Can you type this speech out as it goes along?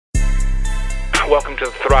Welcome to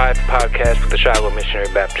the Thrive Podcast with the Shiloh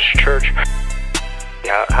Missionary Baptist Church.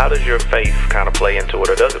 How does your faith kind of play into it,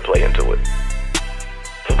 or does it play into it?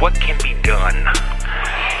 What can be done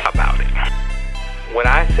about it? When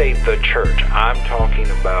I say the church, I'm talking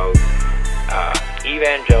about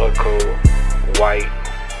evangelical white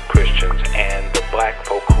Christians and the black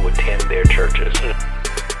folk who attend their churches.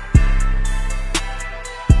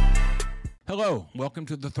 Hello, welcome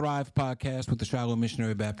to the Thrive Podcast with the Shiloh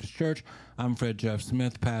Missionary Baptist Church. I'm Fred Jeff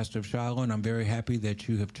Smith, pastor of Shiloh, and I'm very happy that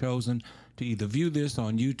you have chosen to either view this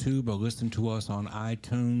on YouTube or listen to us on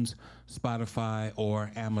iTunes, Spotify,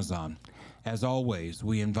 or Amazon. As always,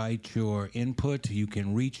 we invite your input. You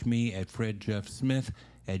can reach me at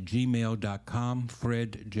fredjeffsmith@gmail.com,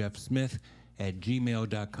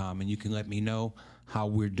 fredjeffsmith@gmail.com, and you can let me know how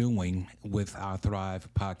we're doing with our Thrive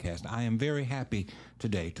podcast. I am very happy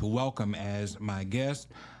today to welcome as my guest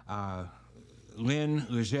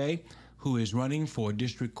Legier, who is running for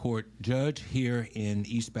District Court Judge here in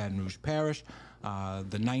East Baton Rouge Parish,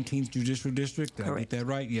 the 19th Judicial District. Did I get that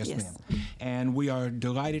right? Yes, ma'am. And we are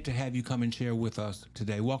delighted to have you come and share with us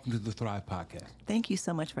today. Welcome to the Thrive podcast. Thank you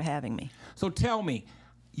so much for having me. So tell me,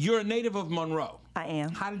 you're a native of Monroe. I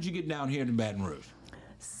am. How did you get down here to Baton Rouge?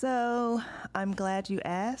 So I'm glad you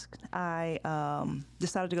asked. I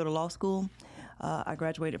decided to go to law school. I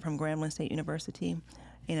graduated from Grambling State University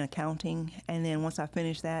in accounting, and then once I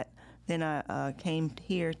finished that, then I came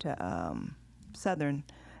here to Southern.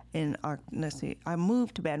 I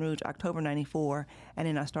moved to Baton Rouge October '94, and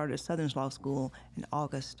then I started Southern's Law School in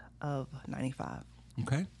August of '95.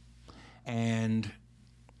 Okay. And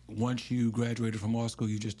once you graduated from law school,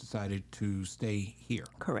 you just decided to stay here?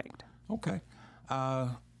 Correct. Okay.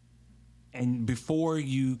 And before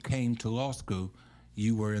you came to law school,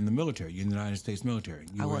 you were in the military. You're in the United States military.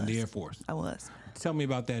 You were in the Air Force. I was. Tell me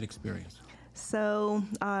about that experience. So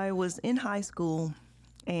I was in high school,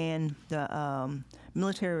 and the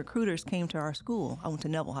military recruiters came to our school. I went to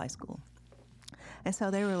Neville High School. And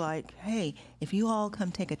so they were like, hey, if you all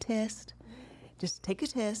come take a test, just take a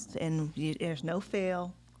test, and there's no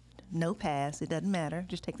fail, no pass. It doesn't matter.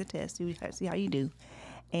 Just take the test, see how you do.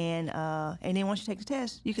 And then once you take the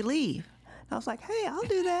test, you could leave. And I was like, hey, I'll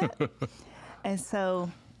do that. And so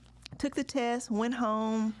took the test, went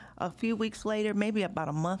home. A few weeks later, maybe about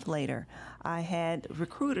a month later, I had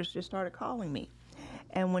recruiters just started calling me.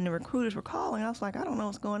 And when the recruiters were calling, I was like, I don't know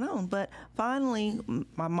what's going on. But finally,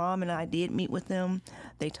 my mom and I did meet with them.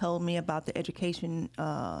 They told me about the education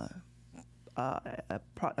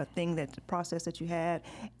process that you had.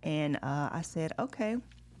 And I said, okay.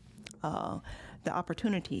 The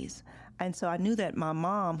opportunities. And so I knew that my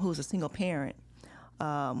mom, who was a single parent,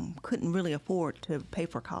 couldn't really afford to pay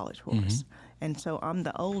for college for us. And so I'm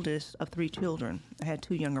the oldest of 3 children. I had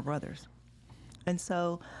 2 younger brothers. And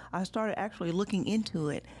so I started actually looking into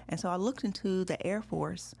it. And so I looked into the Air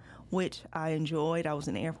Force, which I enjoyed. I was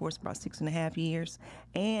in the Air Force about 6.5 years.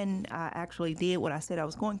 And I actually did what I said I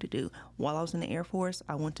was going to do. While I was in the Air Force,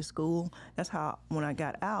 I went to school. That's how, when I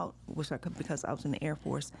got out, because I was in the Air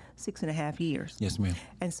Force 6.5 years. Yes, ma'am.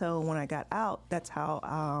 And so when I got out, that's how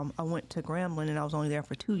I went to Grambling, and I was only there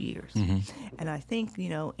for 2 years. And I think,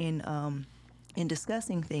 in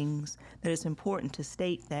discussing things, that it's important to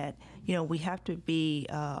state that, we have to be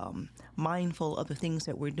mindful of the things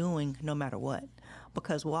that we're doing no matter what.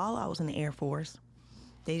 Because while I was in the Air Force,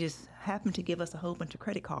 they just happened to give us a whole bunch of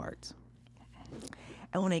credit cards.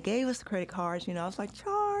 And when they gave us the credit cards, I was like,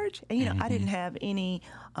 charge. And, I didn't have any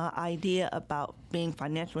idea about being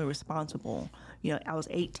financially responsible. I was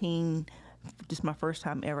 18, just my first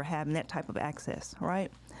time ever having that type of access, right?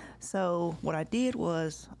 So what I did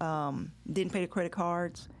was didn't pay the credit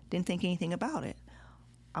cards, didn't think anything about it.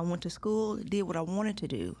 I went to school, did what I wanted to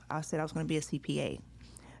do. I said I was going to be a CPA.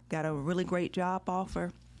 Got a really great job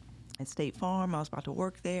offer at State Farm. I was about to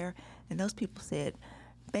work there. And those people said,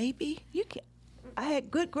 baby, you can. I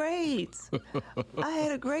had good grades. I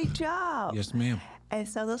had a great job. Yes, ma'am. And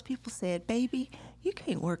so those people said, baby, you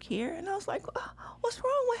can't work here. And I was like, what's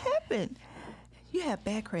wrong? What happened? You have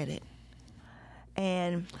bad credit.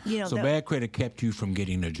 And, So bad credit kept you from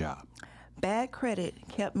getting a job. Bad credit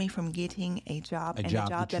kept me from getting a job, The job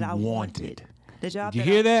job that I wanted. The job. Did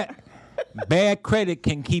you hear that? Bad credit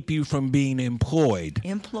can keep you from being employed.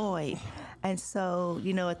 And so,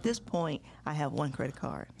 at this point, I have 1 credit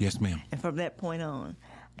card. Yes, ma'am. And from that point on.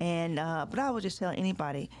 And but I would just tell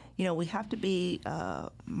anybody, we have to be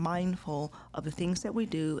mindful of the things that we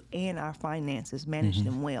do and our finances, manage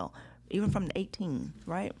them well, even from the 18,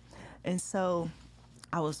 right? And so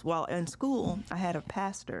while in school, I had a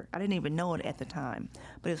pastor. I didn't even know it at the time,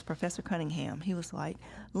 but it was Professor Cunningham. He was like,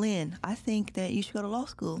 Lynn, I think that you should go to law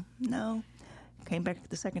school. No, Came back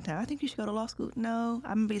the second time. I think you should go to law school. No,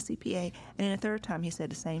 I'm going to be a CPA. And then the third time, he said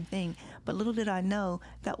the same thing. But little did I know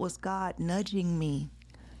that was God nudging me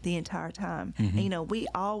the entire time. Mm-hmm. And, you know, we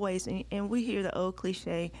always, and we hear the old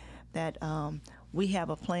cliche that we have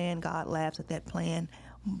a plan, God laughs at that plan,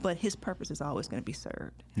 but his purpose is always going to be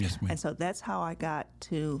served. Yes, ma'am. And so that's how I got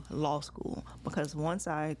to law school, because once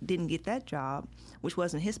I didn't get that job, which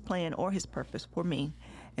wasn't his plan or his purpose for me,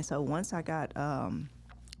 and so once I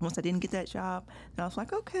didn't get that job, then I was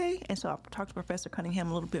like, okay. And so I talked to Professor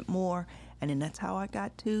Cunningham a little bit more, and then that's how I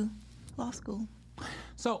got to law school.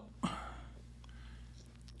 So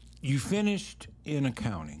you finished in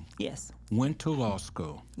accounting. Yes. Went to law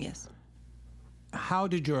school. Yes. How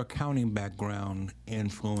did your accounting background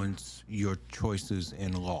influence your choices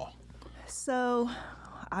in law? So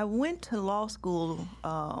I went to law school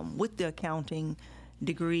with the accounting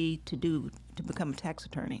degree to become a tax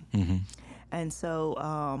attorney. Mm-hmm. And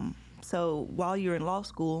so while you're in law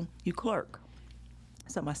school, you clerk.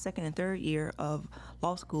 So my second and third year of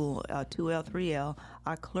law school, 2L, 3L,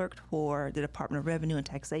 I clerked for the Department of Revenue and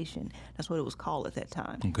Taxation. That's what it was called at that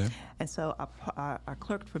time. Okay. And so I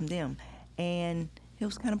clerked from them, and it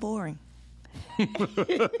was kind of boring.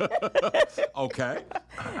 Okay.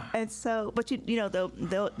 And so, but you know,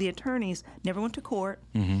 the attorneys never went to court,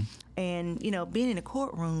 Mm-hmm. and you know, being in a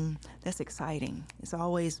courtroom, that's exciting. It's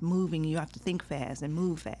always moving. You have to think fast and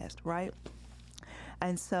move fast, right?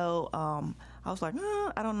 And so I was like,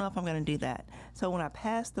 I don't know if I'm going to do that. So when I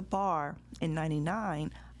passed the bar in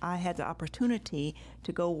 '99, I had the opportunity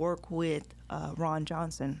to go work with Ron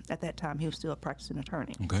Johnson. At that time, he was still a practicing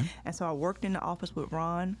attorney. Okay. And so I worked in the office with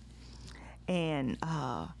Ron. And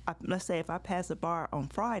let's say if I passed the bar on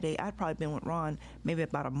Friday, I'd probably been with Ron maybe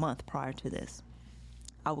about a month prior to this.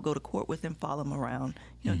 I would go to court with him, follow him around,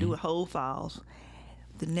 you know, do whole files.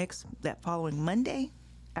 That following Monday,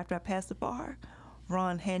 after I passed the bar,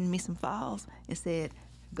 Ron handed me some files and said,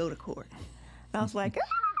 go to court. And I was like,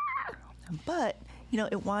 ah! But, you know,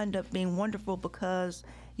 it wound up being wonderful because,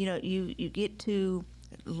 you know, you get to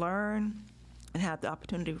learn and have the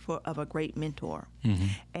opportunity of a great mentor. Mm-hmm.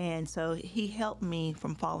 And so he helped me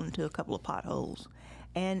from falling into a couple of potholes.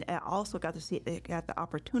 And I also got the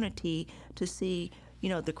opportunity to see, you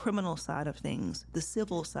know, the criminal side of things, the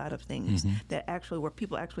civil side of things, where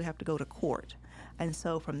people actually have to go to court. And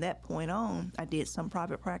so from that point on, I did some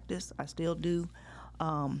private practice. I still do.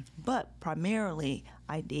 But primarily,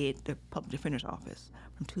 I did the public defender's office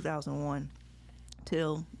from 2001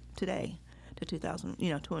 till today, to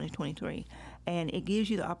 2023. And it gives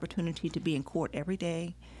you the opportunity to be in court every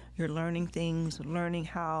day. You're learning things, learning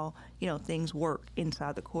how, you know, things work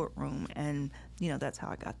inside the courtroom. And, you know, that's how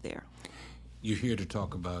I got there. You're here to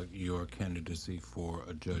talk about your candidacy for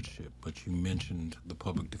a judgeship, but you mentioned the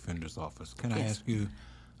public defender's office. Can I ask you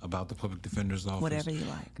about the public defender's office? Whatever you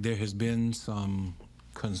like. There has been some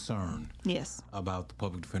concern about the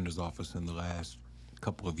public defender's office in the last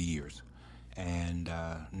couple of years. And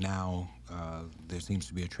now there seems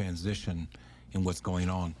to be a transition in what's going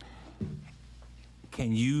on.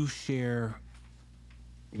 Can you share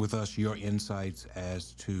with us your insights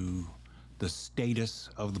as to the status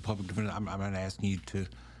of the public defender? I'm not asking you to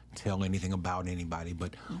tell anything about anybody,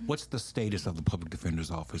 but what's the status of the public defender's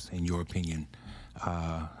office, in your opinion,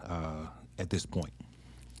 at this point?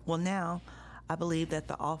 Well, now I believe that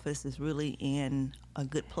the office is really in a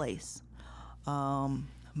good place.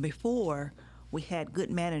 Before, we had good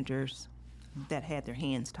managers that had their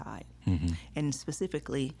hands tied. And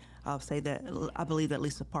specifically, I'll say that I believe that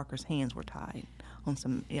Lisa Parker's hands were tied on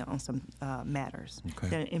some matters,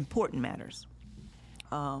 Okay. important matters.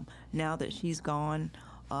 Now that she's gone,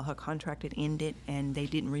 her contract had ended and they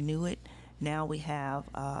didn't renew it. Now we have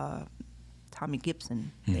Tommy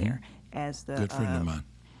Gibson there as the Good friend of mine.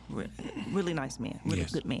 Really nice man, really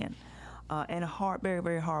Yes. good man. And a very,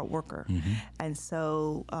 very hard worker. And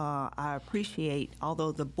so I appreciate,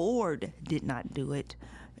 although the board did not do it,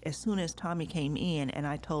 as soon as Tommy came in, and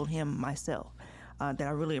I told him myself that I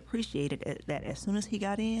really appreciated it, that as soon as he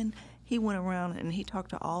got in, he went around and he talked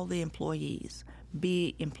to all the employees,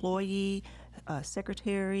 be employee,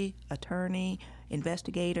 secretary, attorney,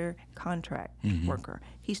 investigator, contract worker.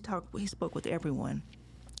 He spoke with everyone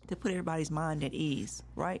to put everybody's mind at ease,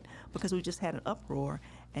 right? Because we just had an uproar,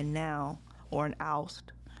 and now, or an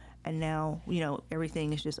oust, and now, you know,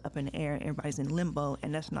 everything is just up in the air, everybody's in limbo,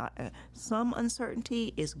 and that's not, some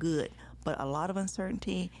uncertainty is good, but a lot of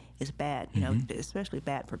uncertainty is bad, you know, especially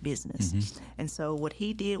bad for business. And so what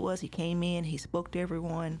he did was he came in, he spoke to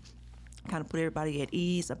everyone, kind of put everybody at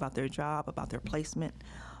ease about their job, about their placement,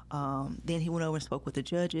 Then he went over and spoke with the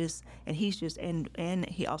judges, and he's just and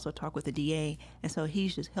he also talked with the DA, and so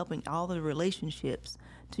he's just helping all the relationships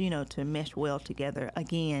to mesh well together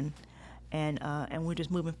again, and we're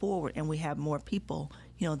just moving forward, and we have more people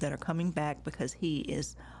that are coming back because he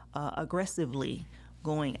is aggressively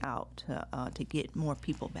going out to get more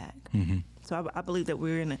people back. Mm-hmm. So I believe that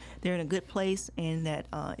they're in a good place, and that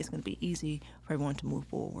it's going to be easy for everyone to move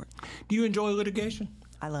forward. Do you enjoy litigation?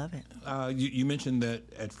 I love it. You mentioned that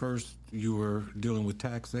at first you were dealing with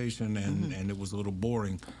taxation and it was a little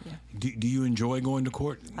boring. Yeah. Do you enjoy going to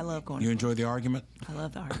court? I love going You to enjoy court. the argument? I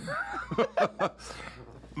love the argument.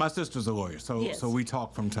 My sister's a lawyer, so Yes. so we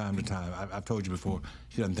talk from time to time. I've told you before,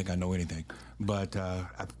 she doesn't think I know anything, but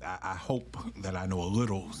I hope that I know a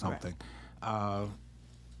little something. Right.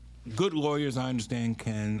 Good lawyers, I understand,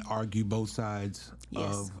 can argue both sides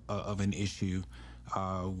Yes. of an issue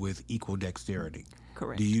with equal dexterity.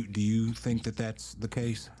 Correct. Do you think that that's the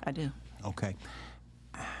case? I do. Okay.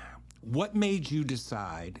 What made you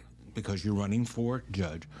decide, because you're running for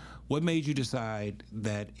judge, what made you decide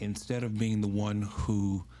that instead of being the one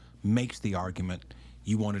who makes the argument,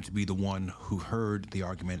 you wanted to be the one who heard the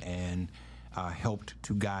argument and helped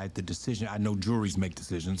to guide the decision? I know juries make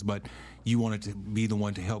decisions, but you wanted to be the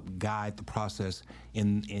one to help guide the process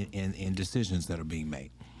in decisions that are being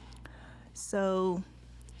made. So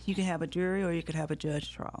you can have a jury or you could have a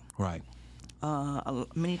judge trial. Right.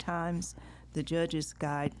 Many times the judges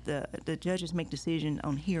the judges make decisions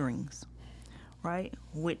on hearings, right,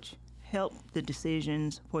 which help the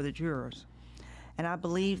decisions for the jurors. And I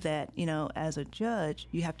believe that, as a judge,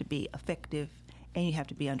 you have to be effective and you have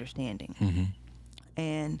to be understanding. Mm-hmm.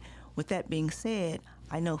 And with that being said,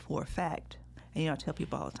 I know for a fact, and I tell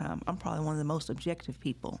people all the time, I'm probably one of the most objective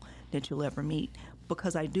people that you'll ever meet,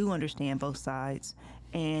 because I do understand both sides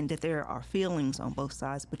and that there are feelings on both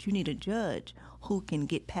sides, but you need a judge who can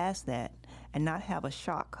get past that and not have a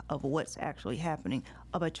shock of what's actually happening,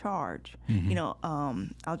 of a charge. Mm-hmm.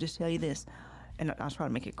 I'll just tell you this, and I'll try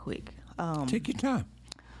to make it quick. Take your time.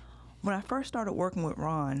 When I first started working with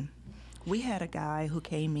Ron, we had a guy who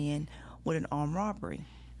came in with an armed robbery.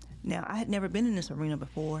 Now, I had never been in this arena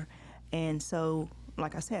before, and so,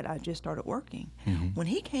 like I said, I just started working. Mm-hmm. When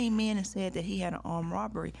he came in and said that he had an armed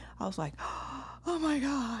robbery, I was like, oh my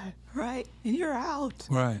God, right? And you're out.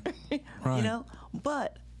 Right. Right.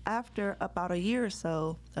 But after about a year or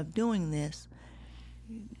so of doing this,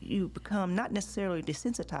 you become not necessarily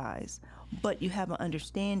desensitized, but you have an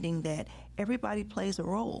understanding that everybody plays a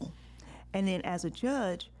role. And then as a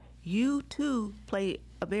judge, you too play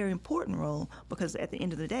a very important role, because at the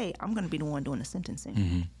end of the day, I'm going to be the one doing the sentencing.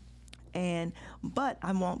 Mm-hmm. But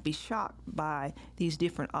I won't be shocked by these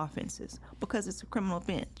different offenses because it's a criminal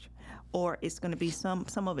bench, or it's going to be some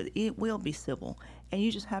of it will be civil, and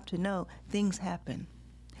you just have to know things happen.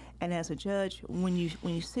 And as a judge, when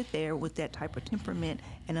you sit there with that type of temperament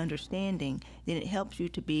and understanding, then it helps you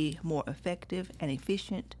to be more effective and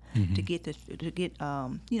efficient. Mm-hmm. to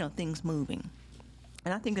get things moving.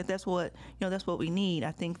 And I think that that's what we need.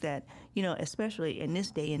 I think that especially in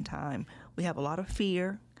this day and time, we have a lot of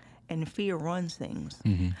fear, and fear runs things.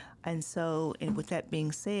 Mm-hmm. And so, and with that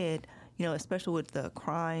being said, especially with the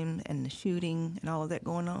crime and the shooting and all of that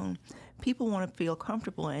going on, people want to feel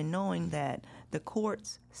comfortable in knowing that the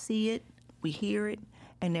courts see it, we hear it,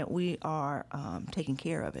 and that we are taking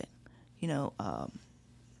care of it,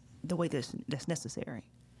 the way that's necessary.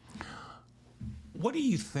 What do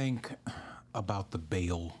you think about the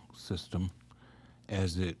bail system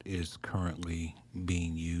as it is currently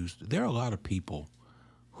being used? There are a lot of people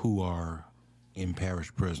who are in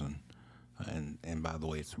parish prison. And by the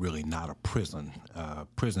way, it's really not a prison.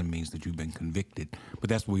 Prison means that you've been convicted, but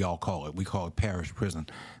that's what we all call it. We call it parish prison.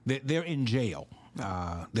 They're in jail.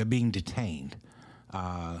 They're being detained.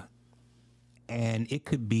 And it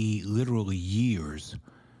could be literally years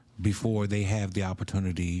before they have the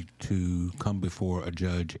opportunity to come before a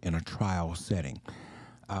judge in a trial setting,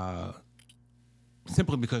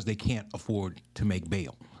 simply because they can't afford to make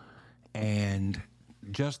bail. And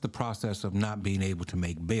just the process of not being able to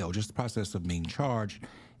make bail, just the process of being charged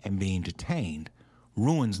and being detained,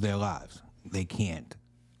 ruins their lives. They can't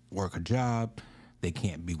work a job. They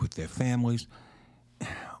can't be with their families.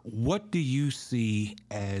 What do you see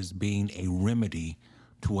as being a remedy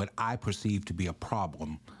to what I perceive to be a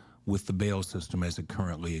problem with the bail system as it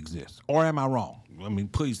currently exists? Or am I wrong? I mean,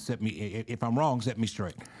 please if I'm wrong, set me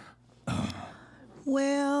straight.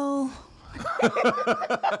 Well,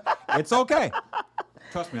 it's okay.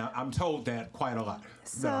 Trust me, I'm told that quite a lot.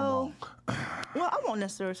 So, well, I won't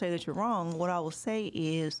necessarily say that you're wrong. What I will say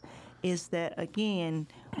is that, again,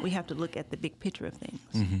 we have to look at the big picture of things.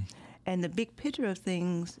 Mm-hmm. And the big picture of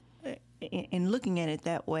things, in looking at it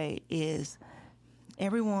that way, is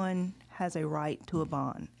everyone has a right to a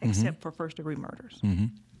bond, except for first-degree murders.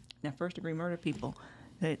 Now, first-degree murder people,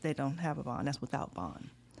 they don't have a bond. That's without bond.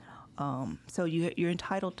 So you're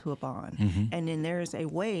entitled to a bond. And then there's a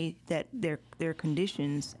way that there are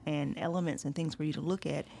conditions and elements and things for you to look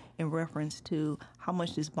at in reference to how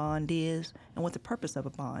much this bond is and what the purpose of a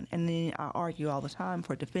bond. And then I argue all the time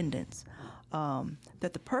for defendants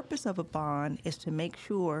that the purpose of a bond is to make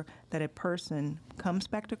sure that a person comes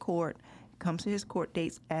back to court, comes to his court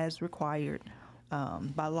dates as required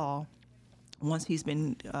by law once he's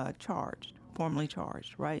been formally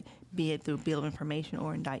charged, right? Be it through bill of information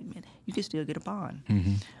or indictment, you can still get a bond.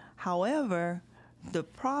 However, the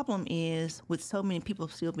problem is with so many people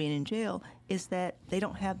still being in jail is that they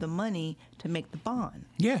don't have the money to make the bond.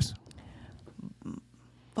 Yes.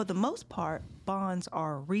 For the most part, bonds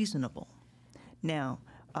are reasonable. Now,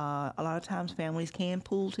 a lot of times families can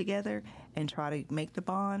pool together and try to make the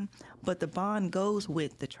bond, but the bond goes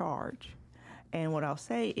with the charge. And what I'll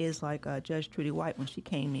say is like Judge Trudy White, when she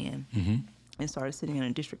came in and started sitting on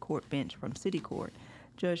a district court bench from city court,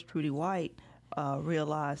 Judge Trudy White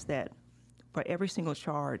realized that for every single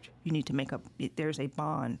charge, you need to there's a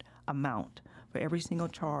bond amount for every single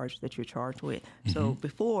charge that you're charged with. So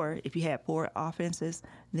before, if you had 4 offenses,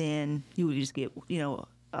 then you would just get,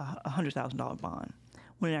 a $100,000 bond.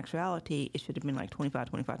 When in actuality, it should have been like 25,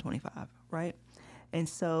 25, 25, right? And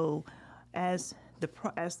so as the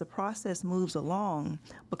process moves along,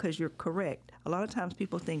 because you're correct, a lot of times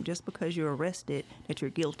people think just because you're arrested that you're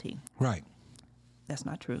guilty. Right. That's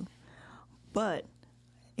not true. But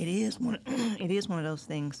it is one of those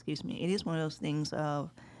things, excuse me, it is one of those things of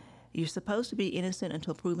you're supposed to be innocent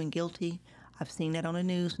until proven guilty. I've seen that on the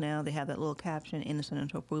news now. They have that little caption, innocent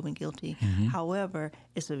until proven guilty. However,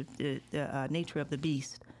 it's the nature of the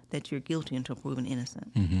beast that you're guilty until proven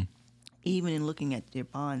innocent, even in looking at your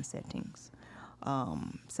bond settings.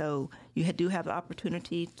 So you do have the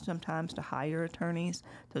opportunity sometimes to hire attorneys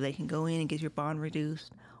so they can go in and get your bond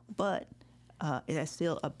reduced. But that's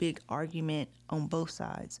still a big argument on both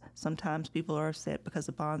sides. Sometimes people are upset because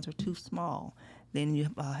the bonds are too small. Then you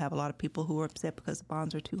have a lot of people who are upset because the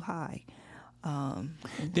bonds are too high.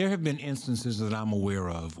 There have been instances that I'm aware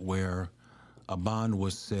of where a bond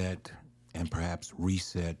was set and perhaps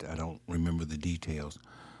reset. I don't remember the details.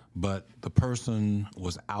 But the person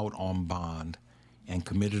was out on bond and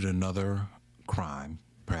committed another crime,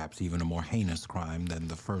 perhaps even a more heinous crime than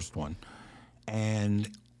the first one.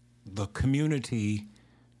 And the community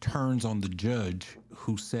turns on the judge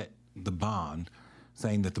who set the bond,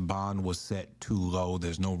 saying that the bond was set too low.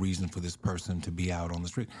 There's no reason for this person to be out on the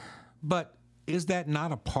street. But is that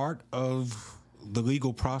not a part of the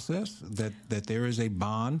legal process, that there is a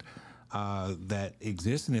bond that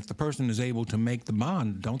exists? And if the person is able to make the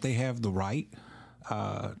bond, don't they have the right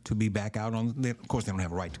to be back out on? Of course, they don't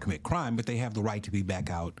have a right to commit crime, but they have the right to be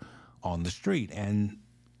back out on the street. And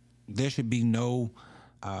there should be no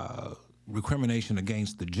recrimination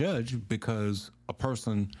against the judge because a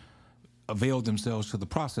person availed themselves to the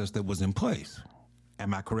process that was in place.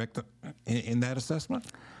 Am I correct in that assessment?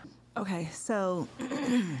 Okay, so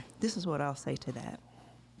this is what I'll say to that.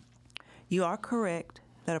 You are correct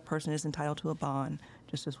that a person is entitled to a bond,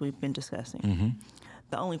 just as we've been discussing.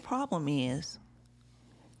 The only problem is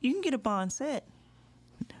you can get a bond set,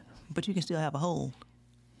 but you can still have a hold.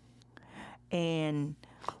 And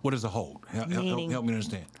what is a hold? Help me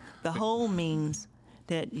understand. The hold means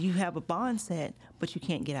that you have a bond set, but you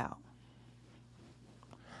can't get out.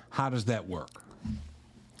 How does that work?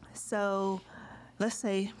 So let's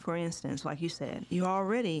say, for instance, like you said, you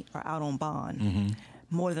already are out on bond.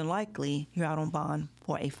 More than likely, you're out on bond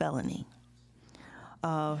for a felony.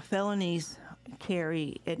 Felonies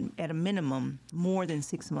carry, at a minimum, more than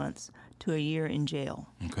 6 months to a year in jail,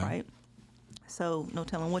 right? So no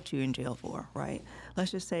telling what you're in jail for, right?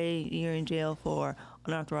 Let's just say you're in jail for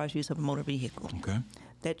unauthorized use of a motor vehicle.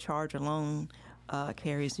 That charge alone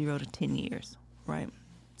carries 0 to 10 years, right?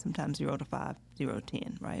 Sometimes 0 to 5, 0 to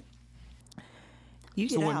 10, right?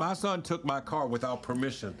 So when my son took my car without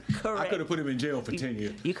permission, I could have put him in jail for 10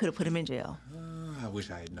 years. You could have put him in jail. I wish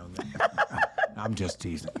I had known that. I'm just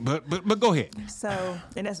teasing. But go ahead. So,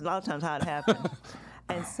 and that's a lot of times how it happens.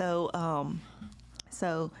 And so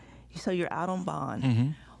you're out on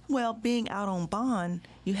bond. Well, being out on bond,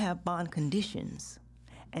 you have bond conditions.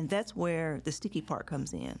 And that's where the sticky part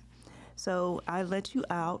comes in. So I let you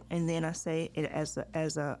out, and then I say as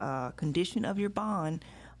a condition of your bond,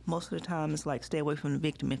 most of the time it's like stay away from the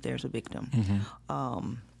victim if there's a victim.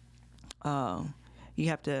 You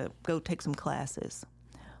have to go take some classes,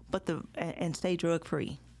 and stay drug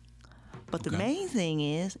free. But the main thing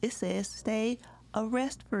is, it says stay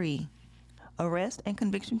arrest-free. Arrest and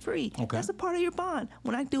conviction-free. Okay. That's a part of your bond.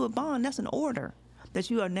 When I do a bond, that's an order that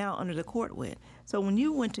you are now under the court with. So when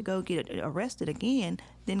you went to go get arrested again,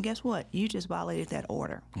 then guess what? You just violated that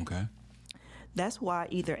order. Okay. That's why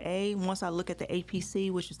either A, once I look at the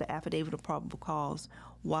APC, which is the affidavit of probable cause,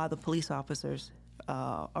 why the police officers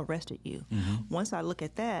arrested you. Once I look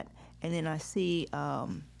at that, and then I see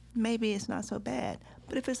maybe it's not so bad.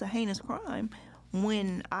 But if it's a heinous crime,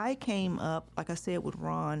 when I came up, like I said with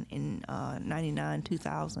Ron in 99,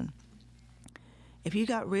 2000, if you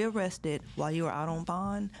got rearrested while you were out on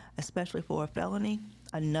bond, especially for a felony,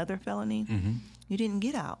 another felony, you didn't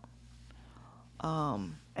get out.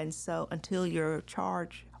 And so until your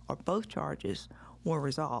charge or both charges were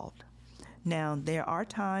resolved. Now, there are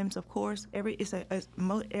times, of course,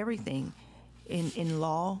 everything in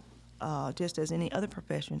law, just as any other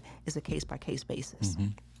profession, is a case-by-case basis.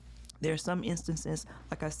 There are some instances,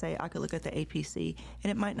 like I say, I could look at the APC, and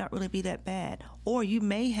it might not really be that bad. Or you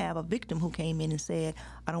may have a victim who came in and said,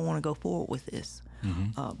 I don't want to go forward with this.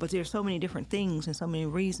 But there are so many different things and so many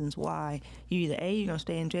reasons why you either A, you're going to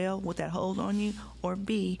stay in jail with that hold on you, or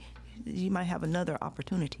B, you might have another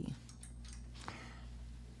opportunity.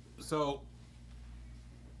 So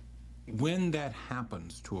when that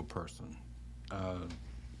happens to a person,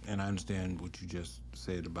 and I understand what you just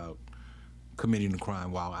said about committing a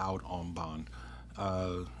crime while out on bond,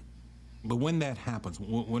 but when that happens,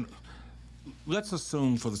 when let's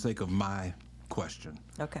assume, for the sake of my question,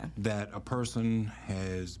 that a person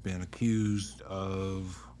has been accused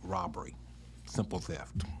of robbery, simple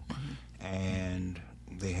theft, and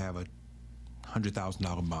they have a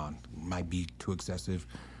 $100,000 bond. Might be too excessive.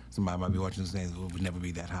 Somebody might be watching and saying it would never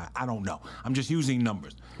be that high. I don't know. I'm just using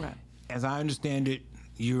numbers. Right. As I understand it,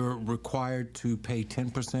 you're required to pay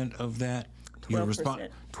 10% of that. 12%.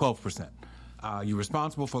 12%. You're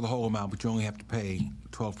responsible for the whole amount, but you only have to pay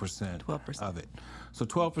 12% of it. So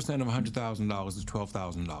 12% of $100,000 is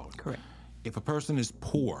 $12,000. Correct. If a person is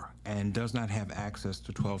poor and does not have access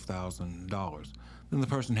to $12,000, then the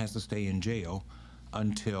person has to stay in jail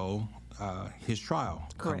until his trial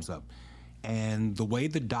comes up. And the way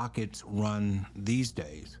the dockets run these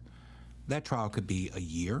days, that trial could be a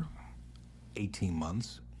year, 18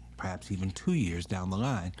 months, perhaps even 2 years down the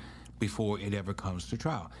line before it ever comes to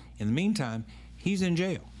trial. In the meantime, he's in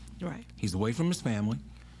jail. Right. He's away from his family.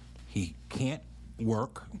 He can't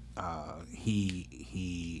work.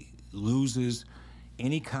 He loses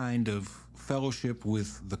any kind of fellowship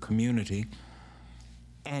with the community.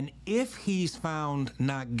 And if he's found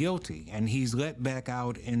not guilty and he's let back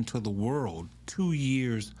out into the world 2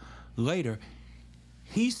 years later,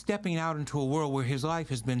 he's stepping out into a world where his life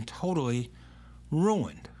has been totally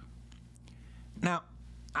ruined. Now,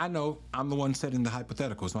 I know I'm the one setting the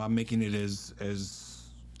hypothetical, so I'm making it as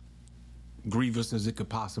grievous as it could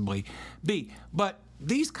possibly be. But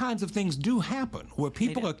these kinds of things do happen, where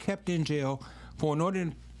people are kept in jail for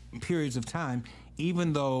inordinate periods of time,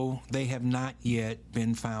 even though they have not yet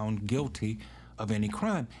been found guilty of any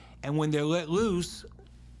crime. And when they're let loose,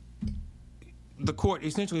 the court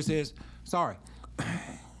essentially says, sorry.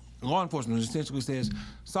 Law enforcement essentially says,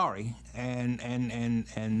 sorry, and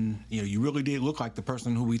you know, you really did look like the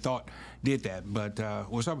person who we thought did that, but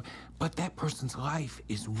we're sorry. But that person's life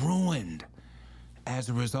is ruined as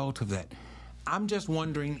a result of that. I'm just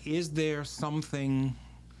wondering, is there something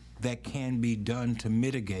that can be done to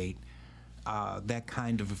mitigate that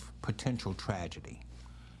kind of potential tragedy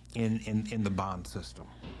in the bond system?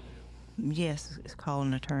 Yes, it's called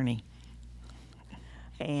an attorney.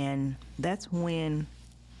 And that's when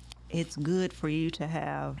it's good for you to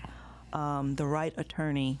have the right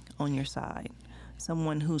attorney on your side,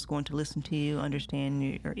 someone who's going to listen to you,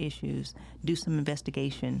 understand your issues, do some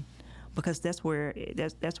investigation, because that's where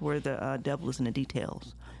the devil is in the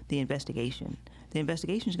details, the investigation. The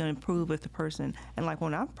investigation is going to prove if the person, and like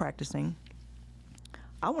when I'm practicing,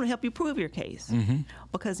 I want to help you prove your case.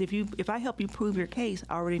 Because if I help you prove your case,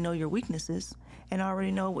 I already know your weaknesses, and I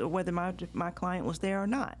already know whether my client was there or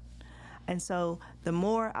not. And so the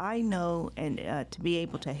more I know and to be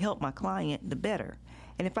able to help my client, the better.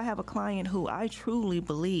 And if I have a client who I truly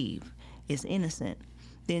believe is innocent,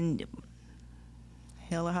 then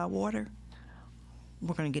hell or high water,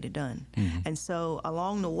 we're going to get it done. And so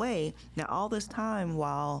along the way, now all this time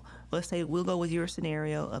while, let's say we'll go with your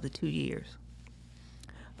scenario of the 2 years.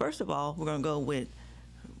 First of all, we're going to go with,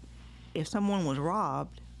 if someone was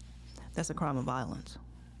robbed, that's a crime of violence.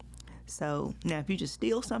 So now if you just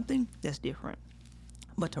steal something, that's different.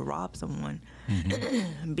 But to rob someone,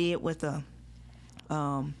 be it with a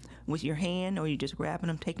with your hand, or you just grabbing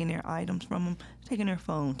them, taking their items from them, taking their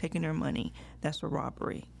phone, taking their money. That's a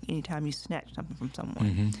robbery. Anytime you snatch something from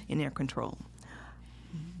someone in their control.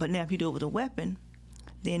 But now if you do it with a weapon,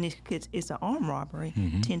 then it's an armed robbery,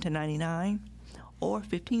 10 to 99 or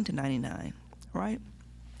 15 to 99, right?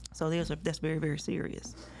 So that's very, very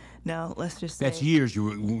serious. Now, let's just say... That's years.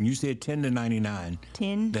 When you said 10 to 99,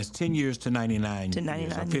 10... That's 10 years to 99 to 99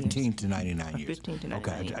 years, or 15 to 99 years. 15 to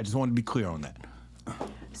 99 Okay, years. I just wanted to be clear on that.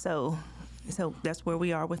 So that's where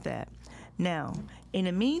we are with that. Now, in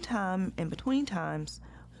the meantime, in between times,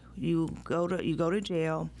 you go to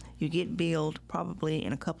jail, you get billed probably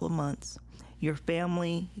in a couple of months. Your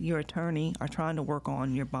family, your attorney are trying to work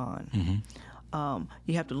on your bond.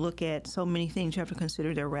 You have to look at so many things. You have to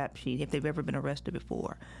consider their rap sheet, if they've ever been arrested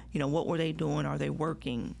before. What were they doing? Are they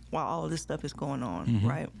working while all of this stuff is going on,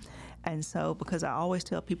 right? And so, because I always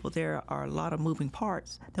tell people there are a lot of moving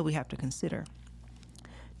parts that we have to consider.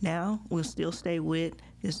 Now, we'll still stay with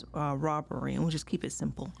this robbery, and we'll just keep it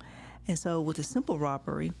simple. And so with the simple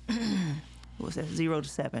robbery, it was at 0 to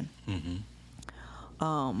 7.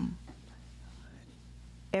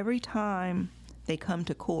 Every time they come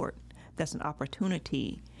to court, that's an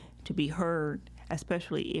opportunity to be heard,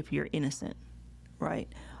 especially if you're innocent, right?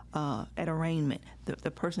 At arraignment,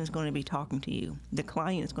 the person is going to be talking to you. The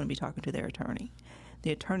client is going to be talking to their attorney.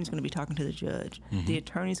 The attorney is going to be talking to the judge. The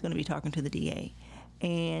attorney is going to be talking to the DA.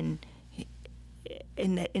 And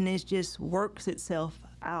it just works itself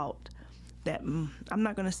out that I'm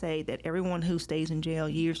not going to say that everyone who stays in jail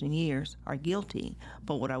years and years are guilty,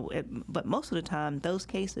 but most of the time those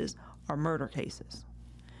cases are murder cases.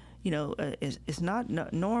 It's not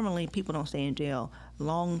normally people don't stay in jail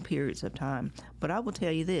long periods of time, but I will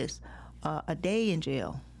tell you this: a day in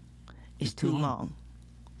jail is too long,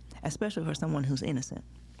 especially for someone who's innocent.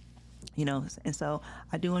 And so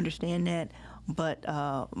I do understand that, but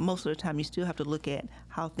most of the time you still have to look at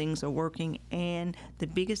how things are working, and the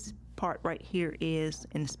biggest part right here is,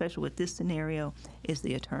 and especially with this scenario, is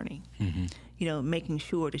the attorney. Making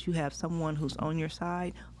sure that you have someone who's on your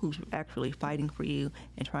side, who's actually fighting for you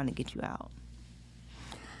and trying to get you out.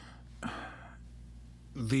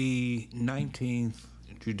 The 19th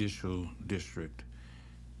Judicial District,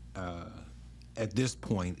 at this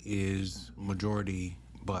point, is majority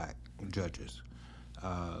black judges.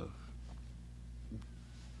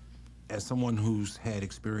 As someone who's had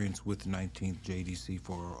experience with the 19th JDC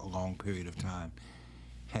for a long period of time,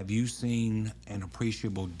 have you seen an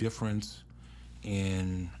appreciable difference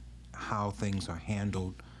in how things are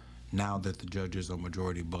handled now that the judges are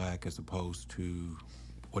majority black as opposed to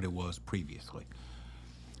what it was previously?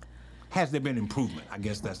 Has there been improvement? I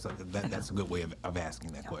guess that's a good way of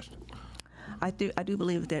asking that question. I do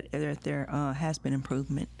believe that there has been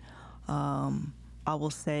improvement. I will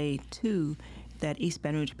say, too, that East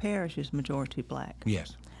Baton Rouge Parish is majority black.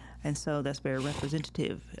 Yes. And so that's very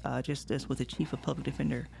representative, just as with the chief of public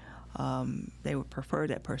defender. They would prefer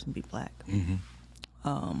that person be black.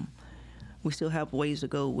 We still have ways to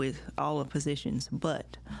go with all the positions,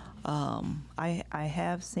 but I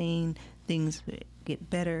have seen things get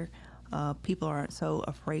better. People aren't so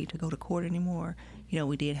afraid to go to court anymore.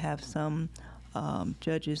 We did have some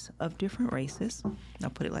judges of different races. I'll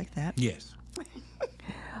put it like that. Yes.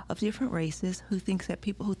 Of different races who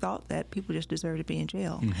thought that people just deserve to be in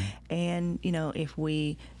jail. And if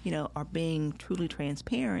we are being truly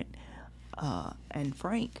transparent and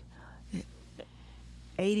frank,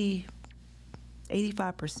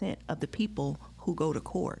 85% of the people who go to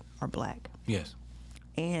court are black. Yes.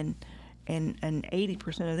 And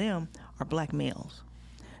 80% of them are black males.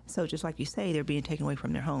 So just like you say, they're being taken away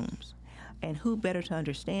from their homes. And who better to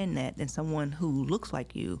understand that than someone who looks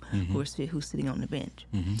like you, who's sitting on the bench.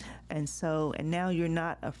 And now you're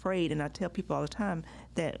not afraid, and I tell people all the time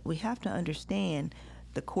that we have to understand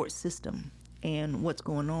the court system and what's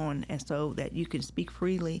going on, and so that you can speak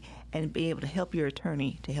freely and be able to help your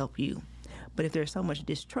attorney to help you. But if there's so much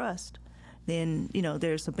distrust, then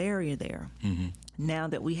there's a barrier there. Now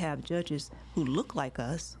that we have judges who look like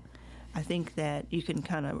us, I think that you can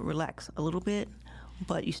kind of relax a little bit,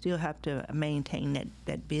 but you still have to maintain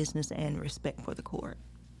that business and respect for the court.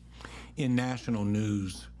 In national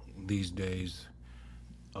news these days,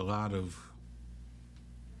 a lot of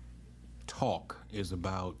talk is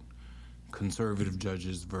about conservative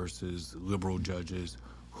judges versus liberal judges.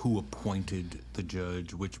 Who appointed the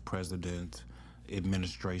judge? Which president,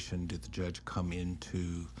 administration did the judge come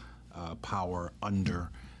into power under?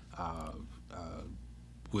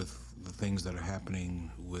 With the things that are happening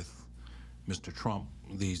with Mr. Trump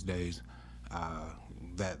these days,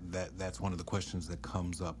 that's one of the questions that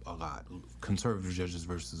comes up a lot. Conservative judges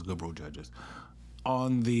versus liberal judges.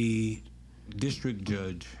 On the district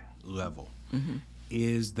judge level,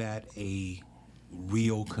 is that a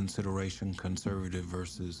real consideration, conservative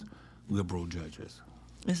versus liberal judges?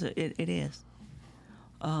 It is.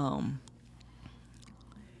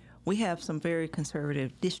 We have some very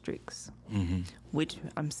conservative districts, which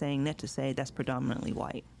I'm saying that to say that's predominantly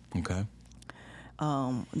white. Okay.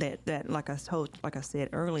 That like I said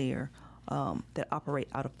earlier, that operate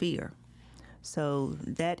out of fear. So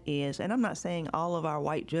that is, and I'm not saying all of our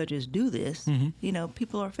white judges do this. You know,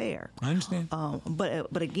 people are fair. I understand.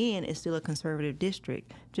 But again, it's still a conservative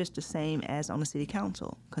district, just the same as on the city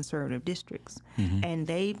council, conservative districts. And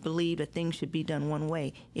they believe that things should be done one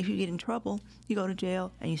way. If you get in trouble, you go to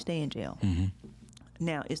jail and you stay in jail.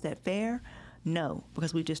 Now, is that fair? No,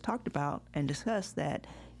 because we just talked about and discussed that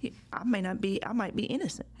I might be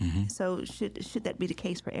innocent. So should that be the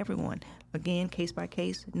case for everyone? Again, case by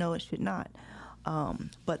case, no, it should not.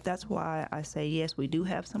 But that's why I say yes, we do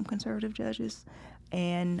have some conservative judges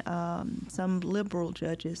and some liberal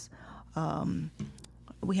judges.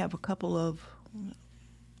 We have a couple of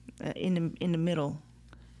in the middle,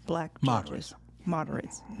 black judges,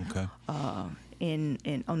 moderates. Okay.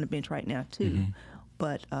 And on the bench right now too.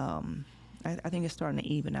 But I think it's starting to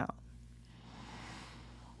even out.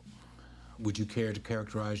 Would you care to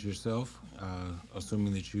characterize yourself,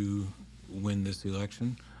 assuming that you win this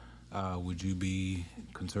election? Would you be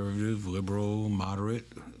conservative, liberal,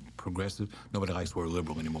 moderate, progressive? Nobody likes the word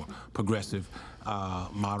liberal anymore. Progressive,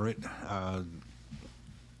 moderate.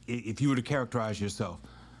 If you were to characterize yourself.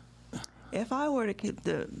 If I were to keep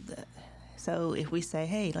so if we say,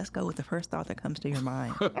 hey, let's go with the first thought that comes to your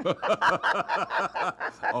mind.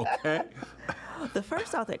 Okay. The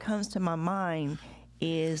first thought that comes to my mind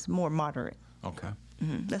is more moderate. Okay.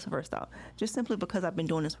 That's the first thought. Just simply because I've been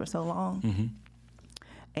doing this for so long.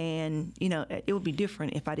 And, you know, it would be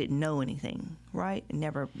different if I didn't know anything, right?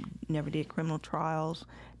 Never did criminal trials,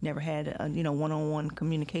 never had, one-on-one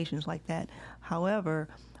communications like that. However,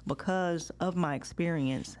 because of my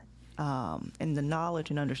experience and the knowledge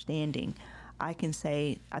and understanding, I can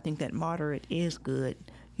say I think that moderate is good,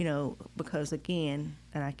 you know, because, again,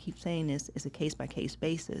 and I keep saying this, it's a case-by-case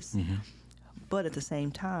basis. But at the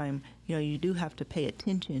same time, you know, you do have to pay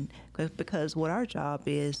attention because what our job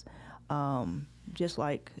is, just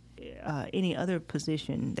like any other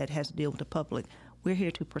position that has to deal with the public, we're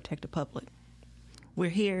here to protect the public. We're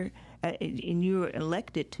here, and you're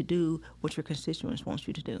elected to do what your constituents want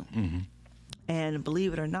you to do. And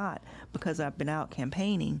believe it or not, because I've been out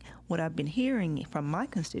campaigning, what I've been hearing from my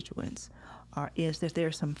constituents is that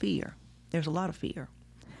there's some fear. There's a lot of fear.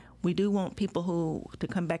 We do want people to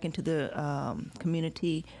come back into the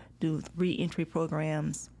community, do re-entry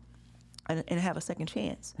programs, and have a second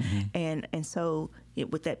chance. And so,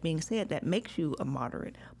 with that being said, that makes you a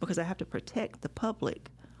moderate because I have to protect the public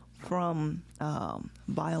from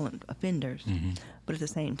violent offenders. But at the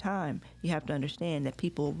same time, you have to understand that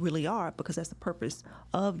people really are, because that's the purpose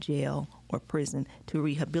of jail or prison, to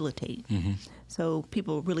rehabilitate. So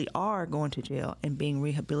people really are going to jail and being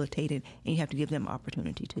rehabilitated, and you have to give them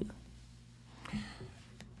opportunity too.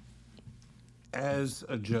 As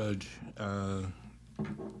a judge, are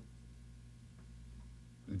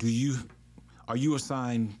you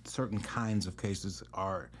assigned certain kinds of cases?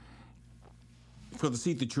 For the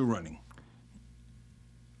seat that you're running,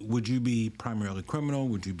 would you be primarily criminal?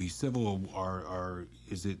 Would you be civil, or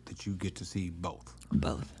is it that you get to see both?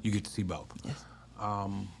 Both. You get to see both. Yes.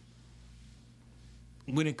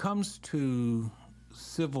 When it comes to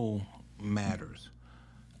civil matters,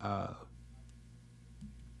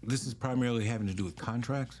 this is primarily having to do with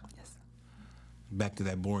contracts? Yes. Back to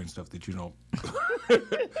that boring stuff that you don't,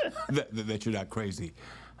 that you're not crazy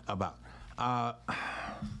about.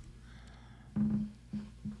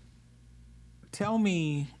 Tell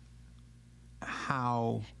me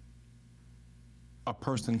how a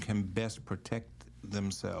person can best protect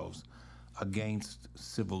themselves against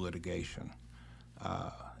civil litigation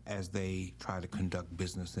as they try to conduct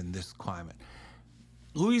business in this climate.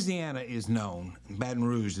 Louisiana is known, Baton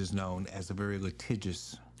Rouge is known as a very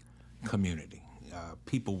litigious community.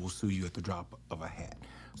 People will sue you at the drop of a hat.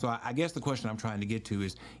 So I guess the question I'm trying to get to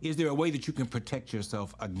is there a way that you can protect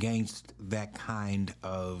yourself against that kind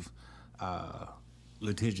of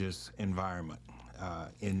litigious environment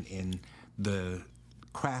in the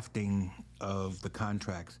crafting of the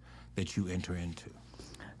contracts that you enter into?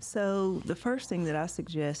 So the first thing that I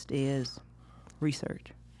suggest is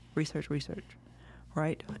research,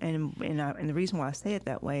 right? And the reason why I say it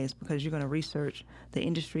that way is because you're going to research the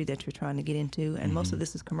industry that you're trying to get into, and most of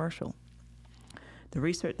this is commercial.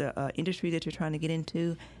 The industry that you're trying to get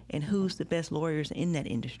into, and who's the best lawyers in that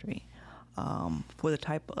industry. for the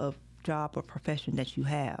type of job or profession that you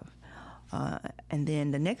have. And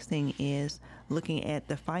then the next thing is looking at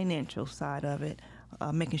the financial side of it,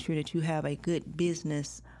 making sure that you have a good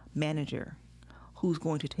business manager who's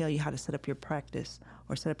going to tell you how to set up your practice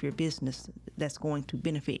or set up your business that's going to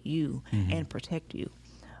benefit you and protect you.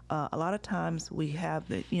 A lot of times we have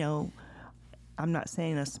the, I'm not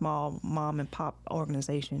saying a small mom and pop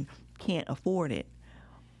organization can't afford it,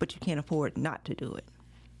 but you can't afford not to do it.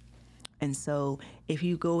 And so if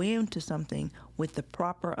you go into something with the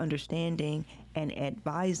proper understanding and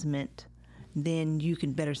advisement, then you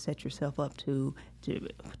can better set yourself up to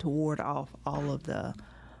ward off all of the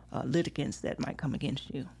litigants that might come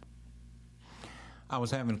against you. I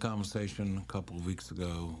was having a conversation a couple of weeks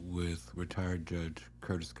ago with retired Judge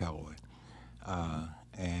Curtis Calloway,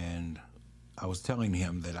 and I was telling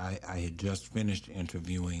him that I had just finished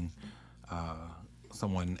interviewing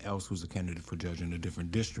someone else who's a candidate for judge in a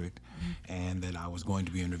different district, and that I was going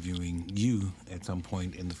to be interviewing you at some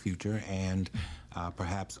point in the future, and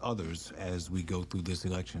perhaps others as we go through this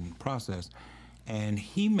election process. And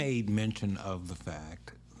he made mention of the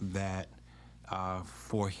fact that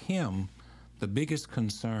for him, the biggest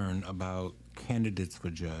concern about candidates for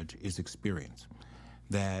judge is experience.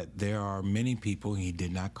 That there are many people, he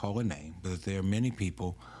did not call a name, but there are many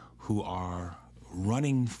people who are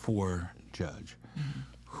running for judge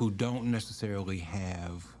who don't necessarily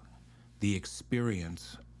have the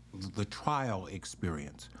experience, the trial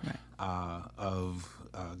experience of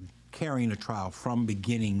carrying a trial from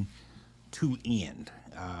beginning to end.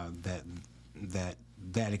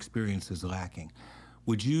 That experience is lacking.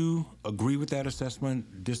 Would you agree with that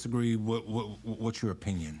assessment? Disagree? What's your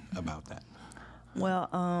opinion about that? Well,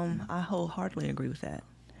 I wholeheartedly agree with that,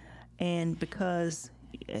 and because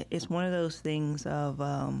it's one of those things of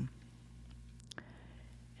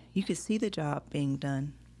you could see the job being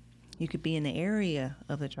done, you could be in the area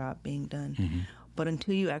of the job being done, but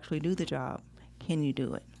until you actually do the job, can you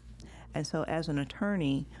do it? And so, as an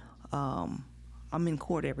attorney, I'm in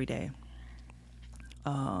court every day,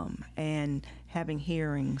 and having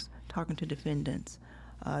hearings, talking to defendants,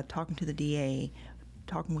 talking to the DA,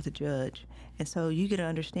 talking with the judge. And so you get an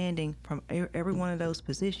understanding from every one of those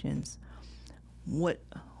positions what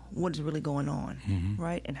is really going on,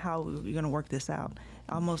 right? And how you're going to work this out,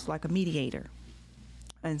 almost like a mediator.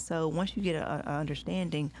 And so once you get an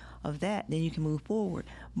understanding of that, then you can move forward.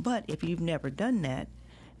 But if you've never done that,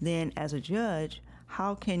 then as a judge,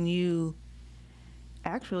 how can you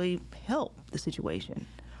actually help the situation?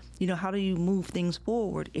 How do you move things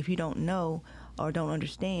forward if you don't know or don't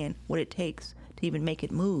understand what it takes to even make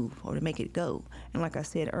it move or to make it go? And like I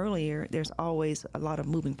said earlier, there's always a lot of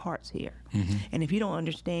moving parts here. And if you only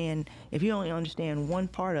understand one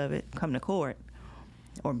part of it, come to court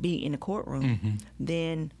or be in the courtroom,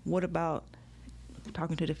 then what about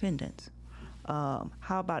talking to defendants? How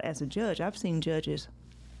about as a judge? I've seen judges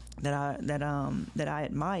that I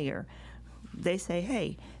admire. They say,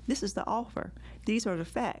 hey, this is the offer. These are the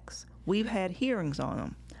facts. We've had hearings on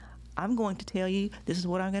them. I'm going to tell you this is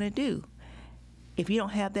what I'm going to do. If you don't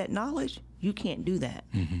have that knowledge, you can't do that.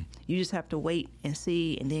 You just have to wait and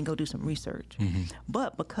see and then go do some research.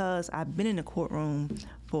 But because I've been in the courtroom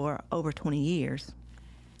for over 20 years,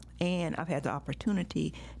 and I've had the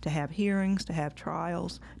opportunity to have hearings, to have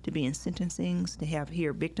trials, to be in sentencings, to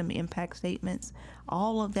hear victim impact statements.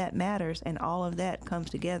 All of that matters, and all of that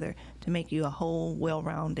comes together to make you a whole,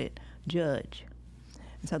 well-rounded judge.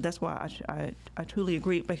 And so that's why I truly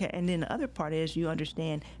agree. And then the other part is you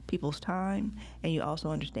understand people's time, and you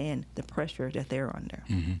also understand the pressure that they're under.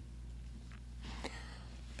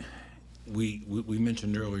 We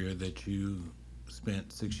mentioned earlier that you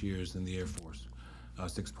spent 6 years in the Air Force.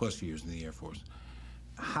 6+ years in the Air Force.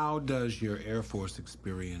 How does your Air Force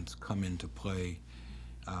experience come into play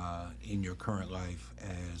in your current life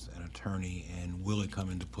as an attorney, and will it come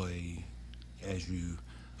into play as you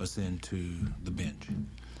ascend to the bench?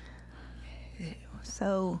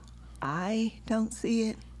 So I don't see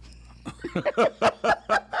it.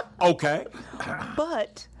 Okay.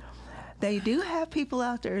 But they do have people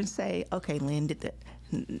out there and say, okay, Lynn,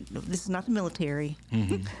 this is not the military.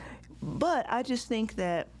 But I just think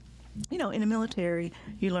that, in the military,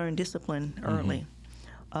 you learn discipline early.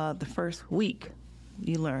 The first week,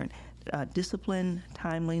 you learn discipline,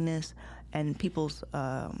 timeliness, and people's,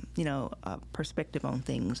 perspective on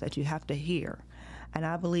things that you have to hear. And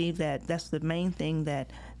I believe that that's the main thing that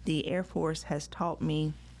the Air Force has taught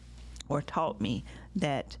me,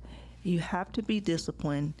 that you have to be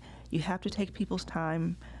disciplined. You have to take people's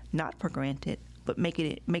time not for granted, but make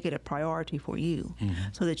it a priority for you,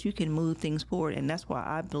 so that you can move things forward. And that's why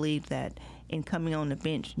I believe that in coming on the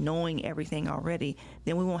bench, knowing everything already,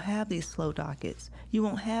 then we won't have these slow dockets. You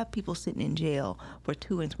won't have people sitting in jail for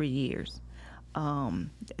 2 and 3 years.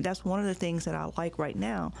 That's one of the things that I like right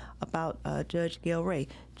now about Judge Gail Ray.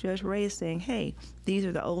 Judge Ray is saying, hey, these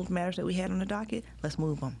are the old matters that we had on the docket. Let's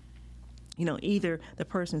move them. Either the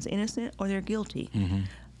person's innocent or they're guilty.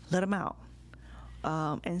 Let them out.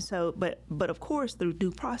 And so, but of course, through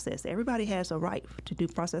due process, everybody has a right to due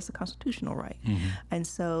process, a constitutional right. And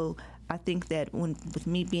so I think that with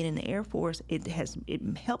me being in the Air Force, it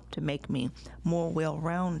helped to make me more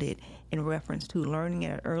well-rounded in reference to learning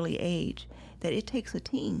at an early age that it takes a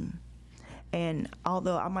team. And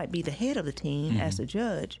although I might be the head of the team as a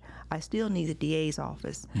judge, I still need the DA's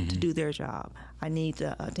office to do their job. I need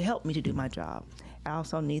to help me to do my job. I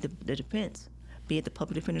also need the defense, be it the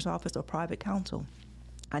public defender's office or private counsel.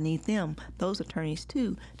 I need them, those attorneys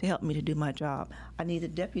too, to help me to do my job. I need the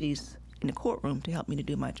deputies in the courtroom to help me to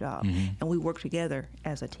do my job. And we work together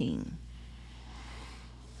as a team.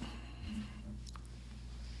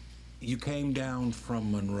 You came down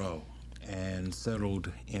from Monroe and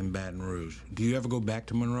settled in Baton Rouge. Do you ever go back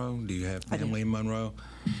to Monroe? Do you have family in Monroe?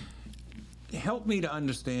 Help me to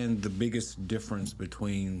understand the biggest difference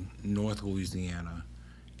between North Louisiana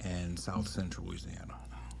and South Central Louisiana.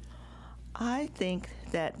 I think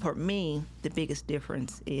that for me, the biggest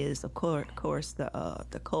difference is, of course,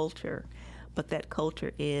 the culture. But that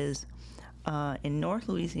culture is, in North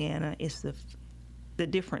Louisiana, it's the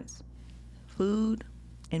difference, food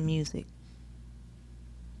and music.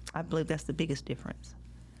 I believe that's the biggest difference,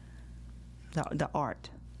 the art.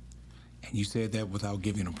 And you said that without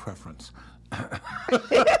giving a preference.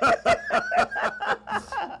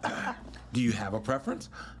 Do you have a preference?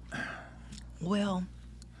 Well,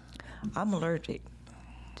 I'm allergic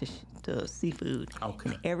to seafood. Okay.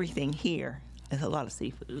 And everything here is a lot of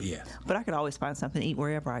seafood. Yes. But I could always find something to eat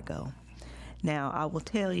wherever I go. Now, I will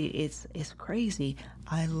tell you, it's crazy.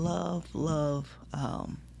 I love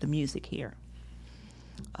the music here.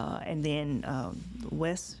 And then the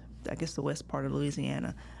west part of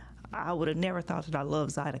Louisiana, I would have never thought that I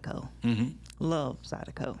loved Zydeco. Love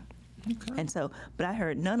Zydeco. Okay. And so, but I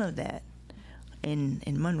heard none of that in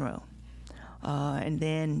Monroe. And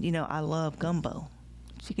then, I love gumbo,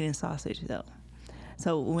 chicken and sausage, though.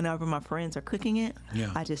 So whenever my friends are cooking it,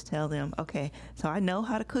 I just tell them, okay, so I know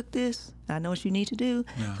how to cook this. I know what you need to do.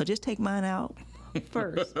 So just take mine out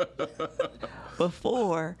first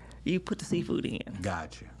before you put the seafood in.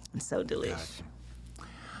 Gotcha. It's so delicious. Gotcha.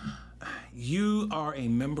 You are a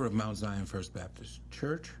member of Mount Zion First Baptist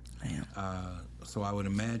Church. I am. So I would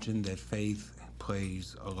imagine that faith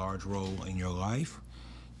plays a large role in your life.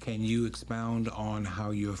 Can you expound on how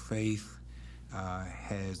your faith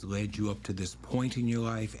has led you up to this point in your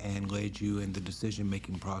life and led you in the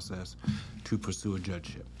decision-making process to pursue a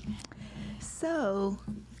judgeship? So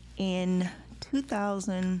in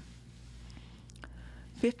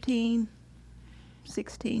 2016,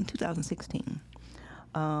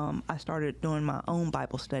 I started doing my own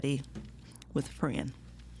Bible study with a friend.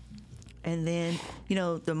 And then,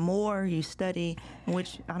 the more you study,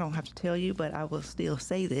 which I don't have to tell you, but I will still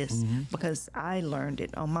say this because I learned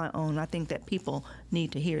it on my own. I think that people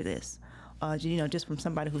need to hear this, just from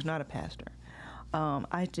somebody who's not a pastor.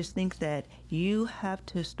 I just think that you have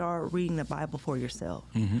to start reading the Bible for yourself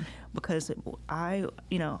because I've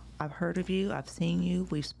heard of you, I've seen you,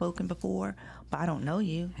 we've spoken before, but I don't know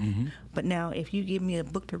you. But now if you give me a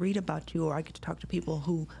book to read about you, or I get to talk to people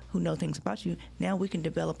who know things about you, now we can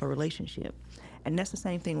develop a relationship. And that's the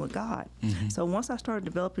same thing with God. So once I started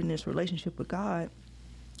developing this relationship with God,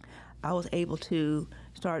 I was able to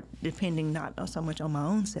start depending not so much on my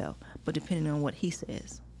own self, but depending on what He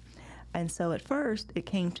says. And so at first, it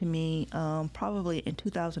came to me probably in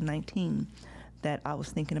 2019 that I was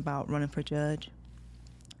thinking about running for judge.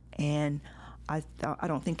 And I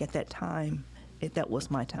don't think at that time that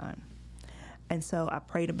was my time. And so I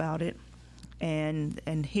prayed about it.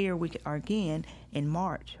 And here we are again in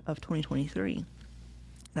March of 2023.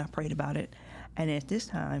 And I prayed about it. And at this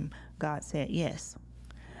time, God said yes.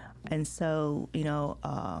 And so,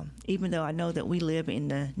 even though I know that we live in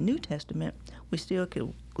the New Testament, we still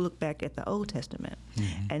could look back at the Old Testament.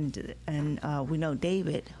 And we know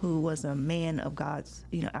David, who was a man of God's,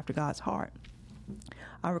 after God's heart.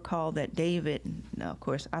 I recall that David, now of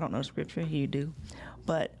course, I don't know scripture, you do,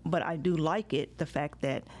 but I do like it, the fact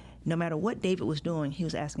that no matter what David was doing, he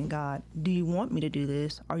was asking God, do you want me to do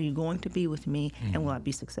this? Are you going to be with me? And will I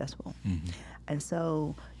be successful? And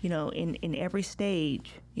so, in every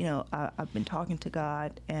stage, I've been talking to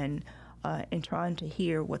God, and and trying to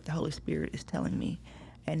hear what the Holy Spirit is telling me.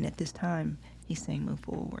 And at this time, He's saying, move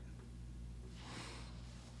forward.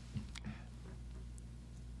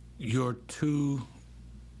 Your two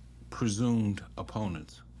presumed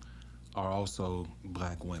opponents are also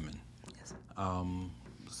black women. Yes.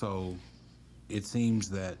 So it seems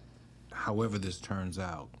that however this turns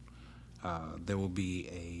out, there will be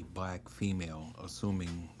a black female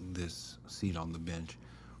assuming this seat on the bench,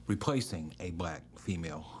 replacing a black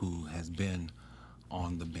female who has been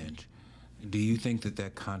on the bench. Do you think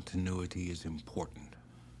that continuity is important?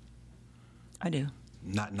 I do.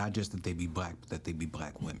 Not just that they be black, but that they be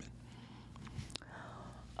black women.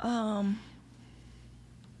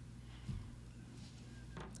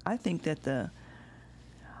 I think that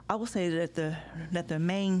I will say that the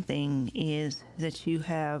main thing is that you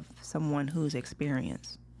have someone who's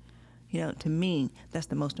experienced. To me, that's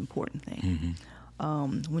the most important thing.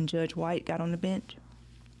 Mm-hmm. When Judge White got on the bench,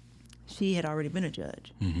 she had already been a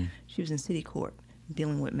judge. Mm-hmm. She was in city court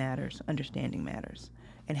dealing with matters, understanding matters,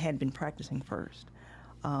 and had been practicing first.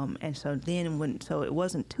 And so then so it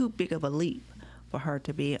wasn't too big of a leap for her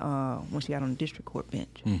to be when she got on the district court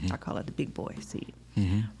bench. Mm-hmm. I call it the big boy seat,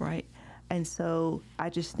 Mm-hmm. right? And so I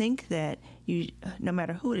just think that no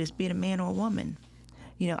matter who it is, be it a man or a woman,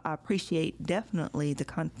 I appreciate definitely the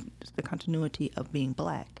continuity of being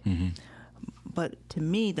black. Mm-hmm. But to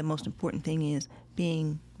me, the most important thing is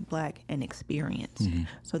being black and experienced. Mm-hmm.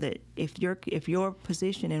 So that if your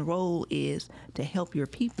position and role is to help your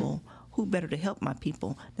people, who better to help my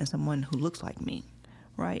people than someone who looks like me,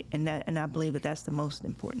 right? And I believe that that's the most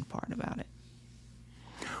important part about it.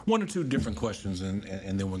 One or two different questions, and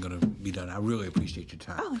then we're going to be done. I really appreciate your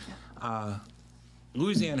time. Oh, yeah.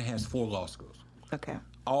 Louisiana has 4 law schools. Okay.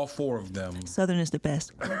 All 4 of them. Southern is the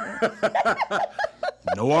best.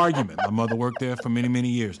 No argument. My mother worked there for many, many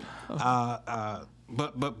years. But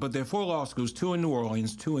there are 4 law schools, 2 in New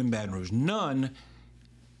Orleans, 2 in Baton Rouge, none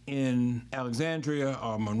in Alexandria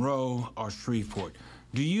or Monroe or Shreveport.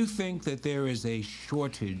 Do you think that there is a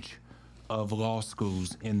shortage of law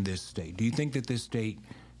schools in this state? Do you think that this state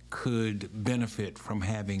could benefit from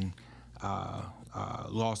having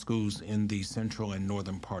law schools in the central and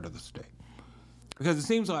northern part of the state? Because it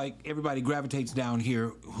seems like everybody gravitates down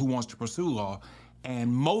here who wants to pursue law,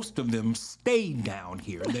 and most of them stay down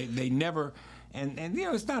here. They never, and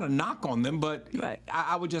it's not a knock on them, but right.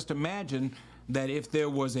 I would just imagine that if there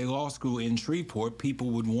was a law school in Shreveport,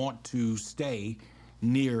 people would want to stay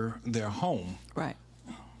near their home. Right.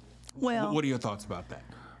 Well, what are your thoughts about that?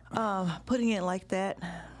 Putting it like that,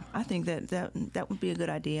 I think that would be a good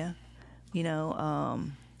idea.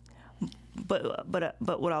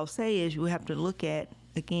 But what I'll say is you have to look at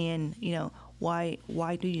again. Why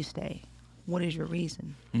do you stay? What is your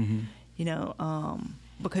reason? Mm-hmm.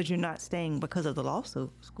 Because you're not staying because of the law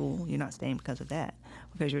school. You're not staying because of that.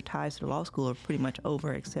 Because your ties to the law school are pretty much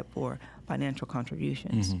over, except for financial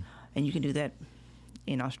contributions, Mm-hmm. and you can do that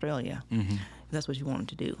in Australia. Mm-hmm. If that's what you wanted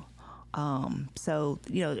to do. So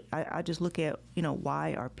I just look at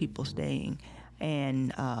why are people staying,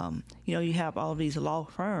 and you have all of these law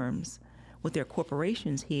firms with their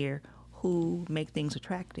corporations here who make things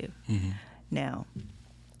attractive. Mm-hmm. Now,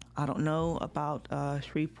 I don't know about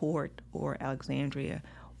Shreveport or Alexandria,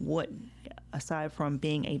 what, aside from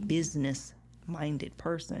being a business-minded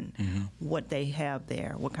person, Mm-hmm. what they have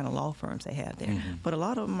there, what kind of law firms they have there. Mm-hmm. But a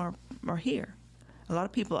lot of them are here. A lot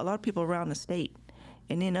of people around the state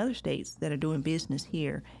and in other states that are doing business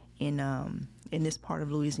here in this part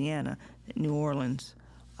of Louisiana, New Orleans,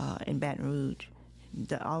 and Baton Rouge.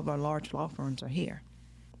 All of our large law firms are here.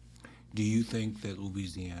 Do you think that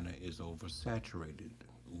Louisiana is oversaturated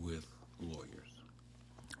with lawyers?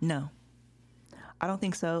 No, I don't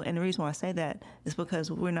think so. And the reason why I say that is because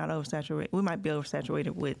we're not oversaturated. We might be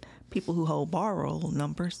oversaturated with people who hold bar roll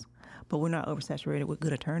numbers, but we're not oversaturated with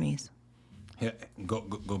good attorneys.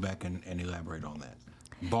 Go back and elaborate on that.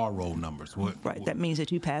 Bar roll numbers. Right. That means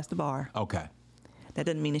that you passed the bar. Okay. That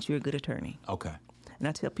doesn't mean that you're a good attorney. Okay. And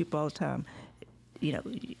I tell people all the time,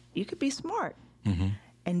 you could be smart Mm-hmm.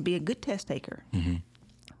 and be a good test taker, Mm-hmm.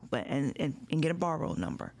 but and get a bar roll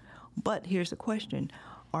number. But here's the question: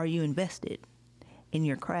 are you invested in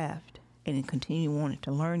your craft and continue wanting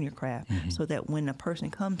to learn your craft, Mm-hmm. so that when a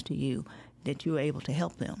person comes to you, that you're able to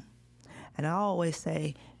help them? And I always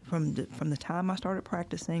say, from the time I started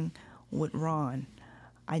practicing with Ron,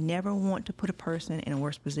 I never want to put a person in a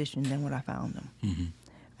worse position than when I found them. Mm-hmm.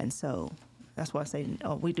 And so that's why I say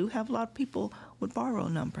we do have a lot of people with bar roll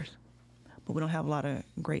numbers, but we don't have a lot of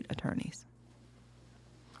great attorneys.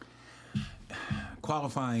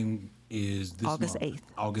 Qualifying is this August month. 8th.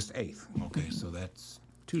 August 8th. Okay, so that's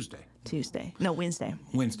Tuesday. No, Wednesday.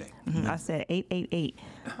 Wednesday. Mm-hmm. I said 888.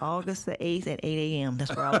 August the 8th at 8 a.m.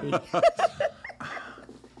 That's where I'll be.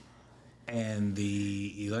 And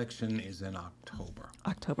the election is in October.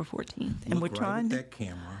 October 14th. And we're trying at that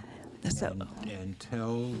camera and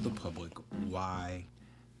tell the public why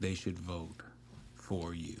they should vote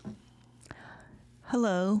for you.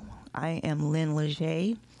 Hello, I am Lynn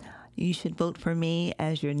Legier. You should vote for me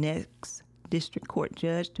as your next district court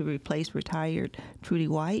judge to replace retired Trudy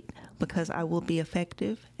White, because I will be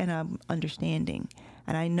effective and I'm understanding.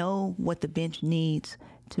 And I know what the bench needs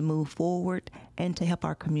to move forward and to help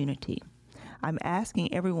our community. I'm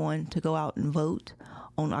asking everyone to go out and vote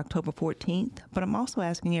on October 14th, but I'm also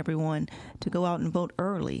asking everyone to go out and vote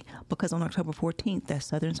early, because on October 14th, that's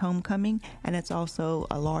Southern's homecoming, and it's also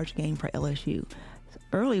a large game for LSU.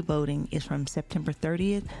 Early voting is from September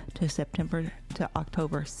 30th to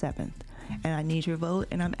October 7th. And I need your vote,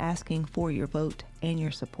 and I'm asking for your vote and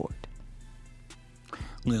your support.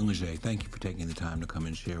 Lynn Legier, thank you for taking the time to come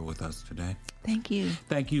and share with us today. Thank you.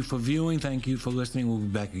 Thank you for viewing. Thank you for listening. We'll be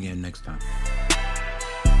back again next time.